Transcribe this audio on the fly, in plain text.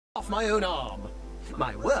my own arm.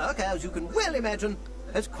 My work, as you can well imagine,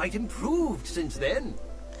 has quite improved since then.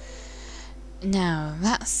 Now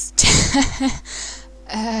that's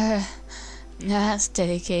now that's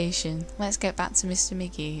dedication. Let's get back to Mr.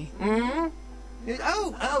 McGee.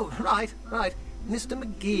 Oh, right. Mr.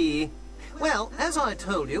 McGee. Well, as I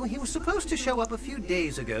told you, he was supposed to show up a few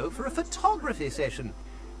days ago for a photography session.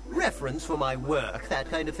 Reference for my work, that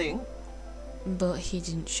kind of thing. But he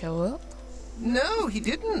didn't show up? No, he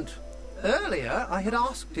didn't. Earlier, I had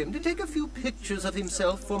asked him to take a few pictures of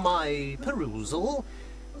himself for my perusal.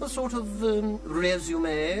 A sort of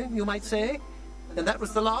resume, you might say. And that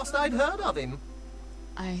was the last I'd heard of him.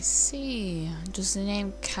 I see. Does the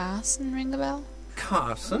name Carson ring a bell?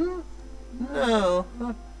 Carson? No.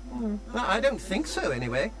 I don't think so,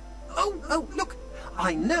 anyway. Oh, look.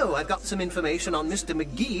 I know I've got some information on Mr.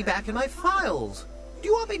 McGee back in my files. Do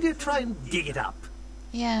you want me to try and dig it up?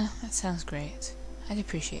 Yeah, that sounds great. I'd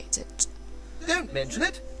appreciate it. Don't mention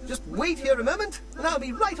it. Just wait here a moment, and I'll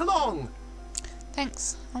be right along.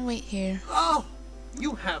 Thanks. I'll wait here. Oh,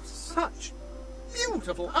 you have such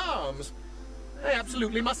beautiful arms. I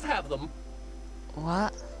absolutely must have them.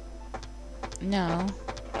 What? No.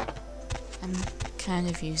 I'm kind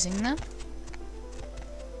of using them.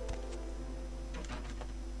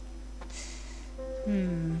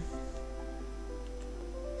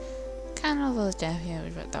 Kind of those death. Yeah,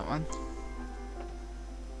 we've read that one.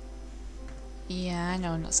 Yeah, I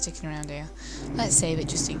know I'm not sticking around here. Let's save it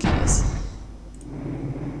just in case.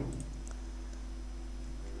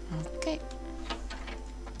 Okay.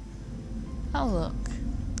 Oh look.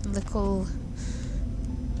 Little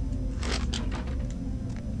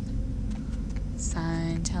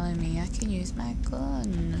sign telling me I can use my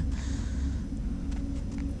gun.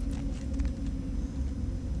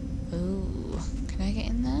 Ooh. Can I get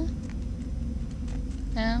in there?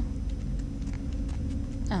 No?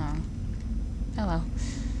 Oh. Oh well.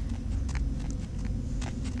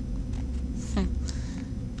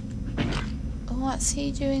 What's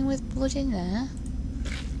he doing with blood in there?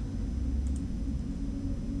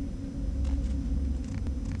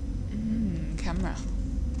 Camera.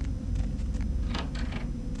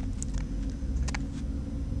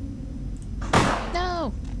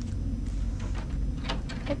 No!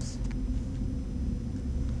 Oops.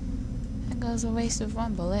 That goes a waste of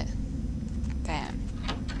one bullet. Damn.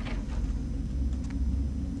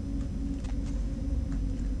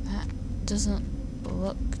 That doesn't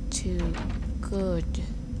look too good.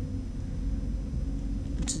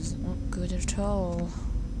 It doesn't look good at all.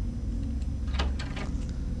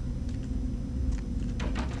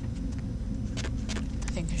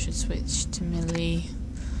 I think I should switch to melee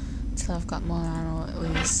till I've got more ammo at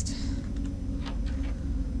least.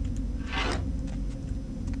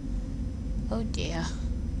 Oh dear.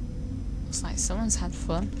 Looks like someone's had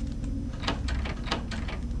fun.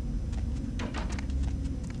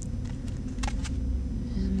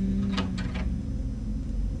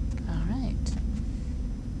 Alright.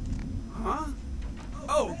 Huh?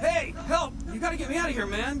 Oh, hey! Help! You gotta get me out of here,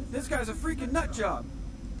 man! This guy's a freaking nut job!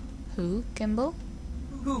 Who? Gimbal?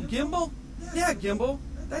 Who, Gimbal? Yeah, Gimbal.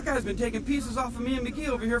 That guy's been taking pieces off of me and McGee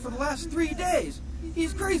over here for the last 3 days.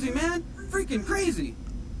 He's crazy, man. Freaking crazy.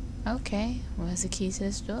 Okay, where's the key to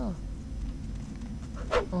this door?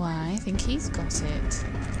 Why, I think he's got it.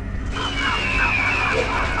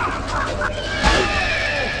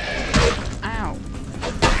 Ow.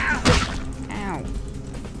 Ow.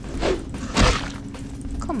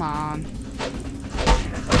 Come on.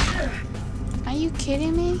 Are you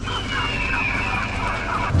kidding me?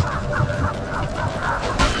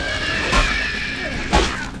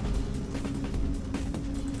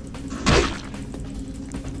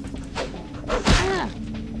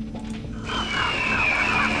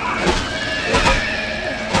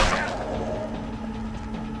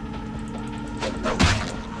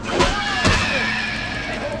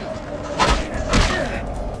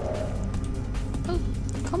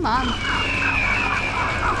 Come on.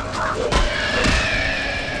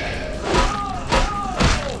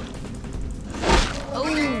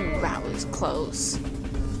 Oh, that was close.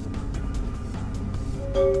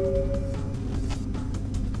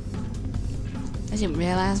 I didn't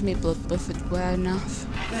realise my blood buffered well enough.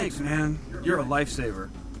 Thanks, man. You're a lifesaver.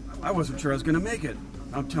 I wasn't sure I was gonna make it.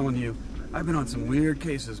 I'm telling you, I've been on some weird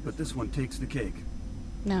cases, but this one takes the cake.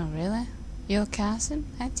 No, really? You're Carson,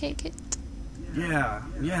 I take it? Yeah,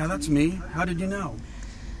 that's me. How did you know?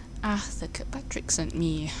 Arthur Kirkpatrick sent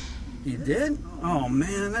me. He did? Oh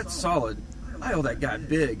man, that's solid. I owe that guy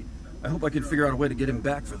big. I hope I can figure out a way to get him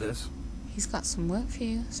back for this. He's got some work for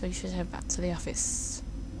you, so you should head back to the office.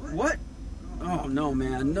 What? Oh no,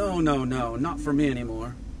 man. No, not for me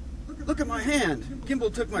anymore. Look at my hand.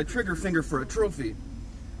 Gimbal took my trigger finger for a trophy.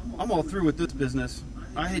 I'm all through with this business.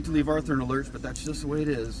 I hate to leave Arthur in a lurch, but that's just the way it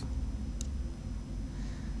is.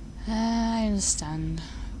 I understand.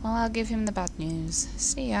 Well, I'll give him the bad news.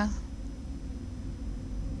 See ya.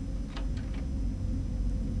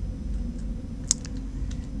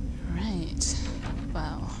 Right.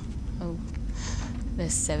 Well. Oh. The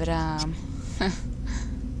severed arm.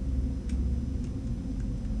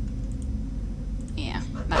 Yeah,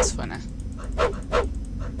 that's funny.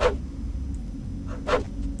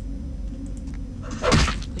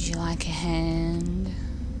 Would you like a hand?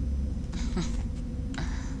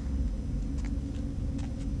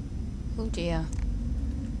 Oh dear.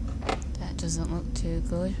 That doesn't look too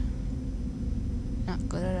good. Not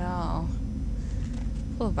good at all.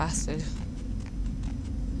 Poor bastard.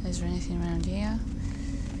 Is there anything around here?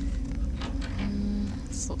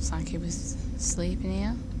 This looks like he was sleeping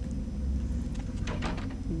here.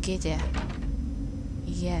 Giddy.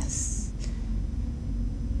 Yes.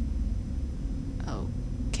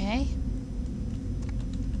 Okay.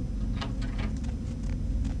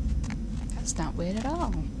 That's not weird at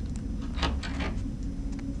all.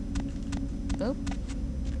 Oh.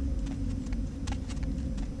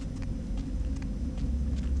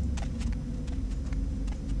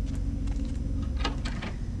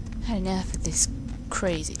 Had enough of this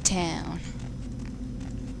crazy town.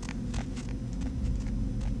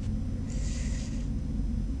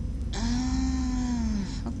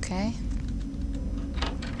 Okay.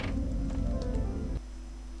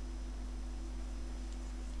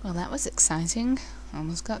 Well, that was exciting.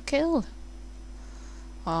 Almost got killed.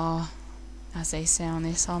 Or, as they say on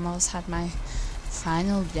this, almost had my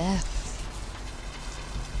final death.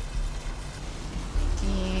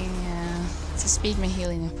 Yeah. To speed my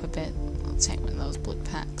healing up a bit, I'll take one of those blood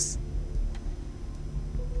packs.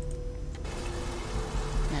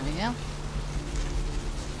 There we go.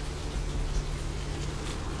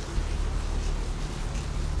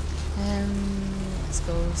 Let's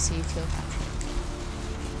go see Kilpatrick.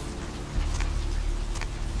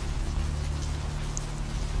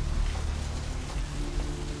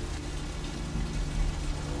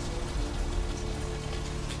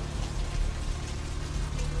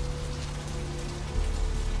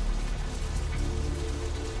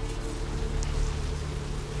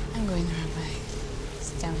 I'm going the wrong way.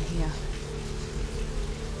 It's down here.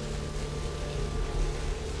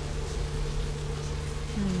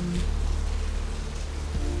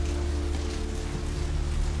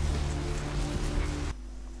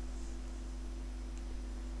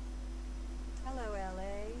 Hello, LA.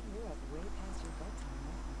 You're up way past your bedtime.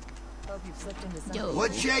 Hope you've slipped into something. Yo.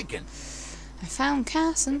 What's shaking? I found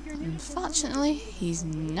Carson. Unfortunately, he's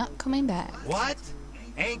not coming back. What?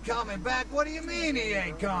 Ain't coming back? What do you mean he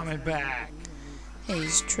ain't coming back?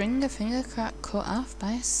 His trigger finger got cut off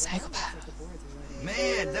by a psychopath.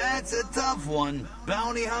 Man, that's a tough one.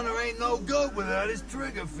 Bounty hunter ain't no good without his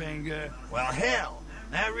trigger finger. Well, hell,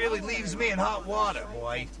 that really leaves me in hot water,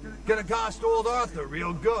 boy. Gonna cost old Arthur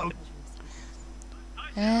real good.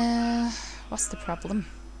 What's the problem?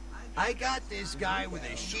 I got this guy with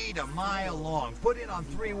a sheet a mile long, put in on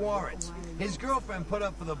 3 warrants. His girlfriend put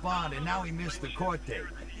up for the bond, and now he missed the court date.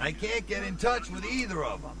 I can't get in touch with either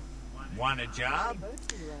of them. Want a job?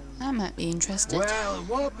 I might be interested. Well, it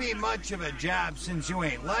won't be much of a job since you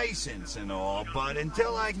ain't licensed and all, but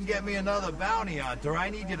until I can get me another bounty hunter, I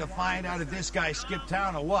need you to find out if this guy skipped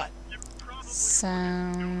town or what.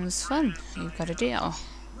 Sounds fun. You've got a deal.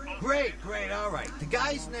 Great, all right. The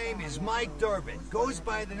guy's name is Mike Durbin. Goes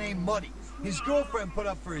by the name Muddy. His girlfriend put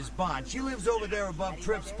up for his bond. She lives over there above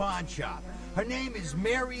Tripp's pawn shop. Her name is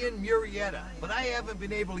Marion Murrieta, but I haven't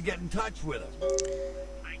been able to get in touch with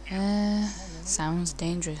her. Sounds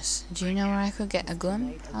dangerous. Do you know where I could get a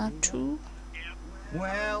gun or two?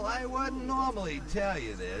 Well, I wouldn't normally tell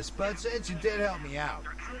you this, but since you did help me out,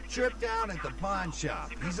 Trip down at the pawn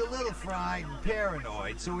shop. He's a little fried and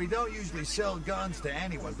paranoid, so we don't usually sell guns to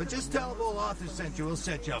anyone, but just tell him old Arthur sent you, we'll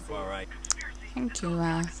set you up all right. Thank you,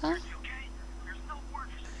 Arthur.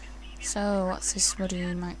 So, what's this Woody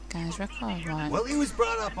Mike guy's record like? Well, he was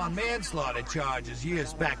brought up on manslaughter charges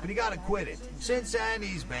years back, but he got acquitted. Since then,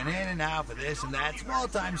 he's been in and out for this and that,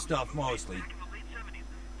 small-time stuff mostly.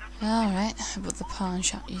 Alright, but the pawn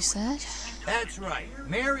shop, you said? That's right.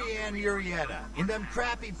 Marianne Murrieta, in them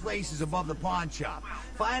crappy places above the pawn shop.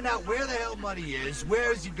 Find out where the hell Muddy is,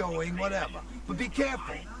 where is he going, whatever. But be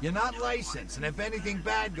careful. You're not licensed, and if anything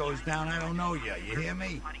bad goes down, I don't know you. You hear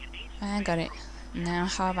me? I got it. Now,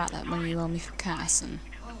 how about that money you owe me for Carson?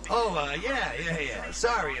 Oh, yeah.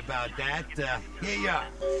 Sorry about that. Here you are.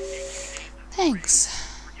 Thanks.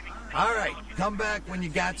 All right, come back when you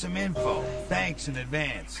got some info. Thanks in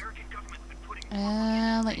advance.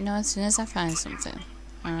 I'll let you know as soon as I find something.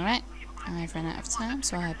 Alright, I've run out of time,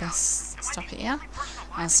 so I best stop it here.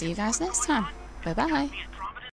 I'll see you guys next time. Bye bye.